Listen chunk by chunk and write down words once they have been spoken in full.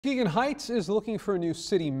Muskegon Heights is looking for a new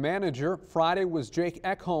city manager. Friday was Jake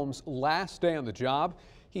Ekholm's last day on the job.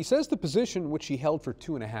 He says the position, which he held for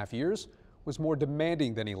 2.5 years, was more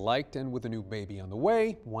demanding than he liked, and with a new baby on the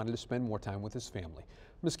way, wanted to spend more time with his family.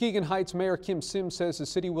 Muskegon Heights Mayor Kim Sims says the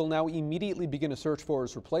city will now immediately begin a search for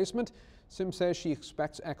his replacement. Sims says she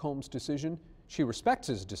respects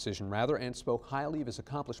his decision, and spoke highly of his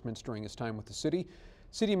accomplishments during his time with the city.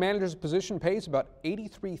 City manager's position pays about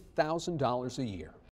 $83,000 a year.